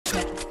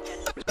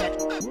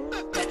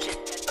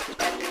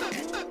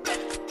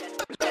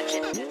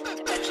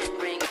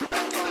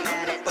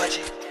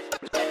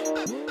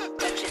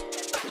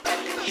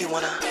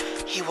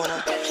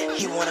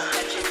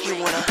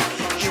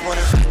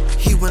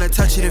He wanna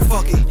touch it and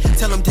fuck it.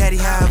 Tell him daddy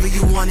however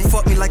you want it.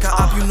 Fuck me like a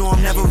op, you know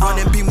I'm never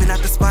running. Beaming at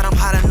the spot, I'm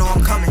hot, I know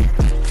I'm coming.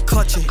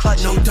 Clutch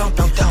it, no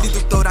dumping.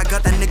 Lethal throat, I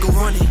got that nigga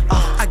running.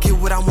 I get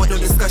what I want, no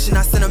discussion.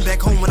 I send him back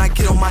home when I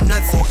get on my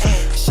nuts.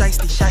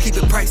 Shiesty, keep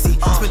it pricey.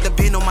 Spent the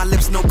bin on my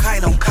lips, no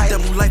Kylie.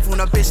 Double life on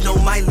a bitch, no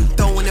Miley.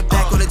 Throwing it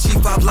back on a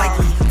G5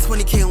 likely.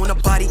 20K on the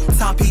body,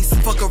 timepiece.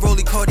 Fuck a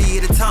Rollie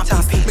Cartier, the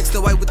timepiece. Mix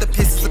the white with the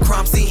piss, it's a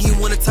crime scene. He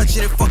wanna touch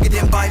it and fuck it,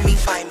 then buy me.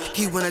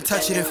 He wanna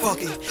touch it and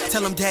fuck it.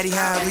 Tell him daddy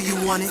however you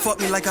want it. Fuck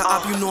me like a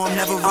op, you know I'm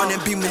never running.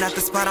 Beaming at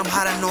the spot, I'm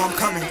hot, I know I'm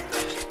coming.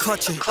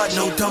 Clutch it,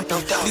 no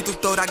dumping. Lethal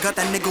throat, I got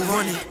that nigga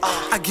running.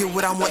 I get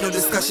what I want, no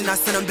discussion. I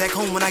send him back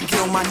home when I get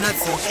on my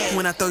nuts.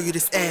 When I throw you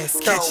this ass,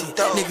 catch it.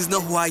 Niggas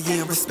know who I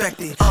am, respect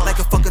it. Like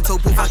a fucking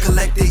tote booth, I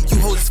collect it. You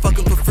hoes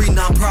fucking for free,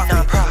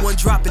 non-profit. One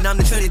dropping, I'm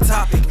the trending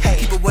topic.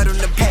 Keep it wet on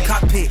the beat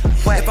cockpit.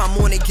 If I'm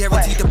on it,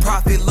 guaranteed the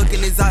profit. Look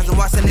in his eyes and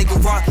watch that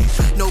nigga rock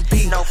it. No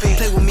beat,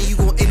 play with me, you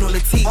gon' in on the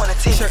T.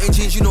 Shirt and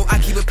jeans, you know I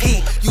keep it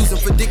P. Use them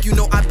for dick, you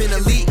know I been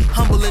elite.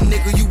 Humble a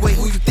nigga, you ain't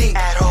who you think.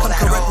 Come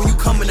correct when you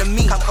coming to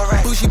me.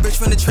 Bougie bitch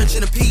from the trench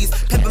in the peas.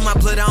 Pimpin' my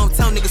blood, I don't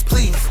tell niggas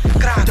please.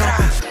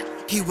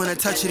 He wanna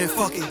touch it and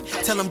fuck it.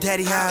 Tell him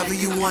daddy however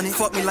you want it.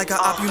 Fuck me like a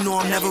op, you know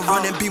I'm never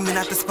running. Beaming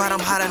at the spot, I'm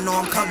hot, I know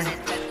I'm coming.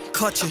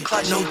 Clutch it,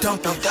 no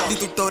dumping.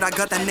 Lethal throat, I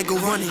got that nigga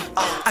running.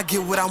 I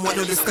get what I want,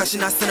 no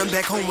discussion. I send him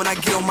back home when I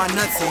get on my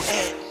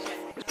nuts.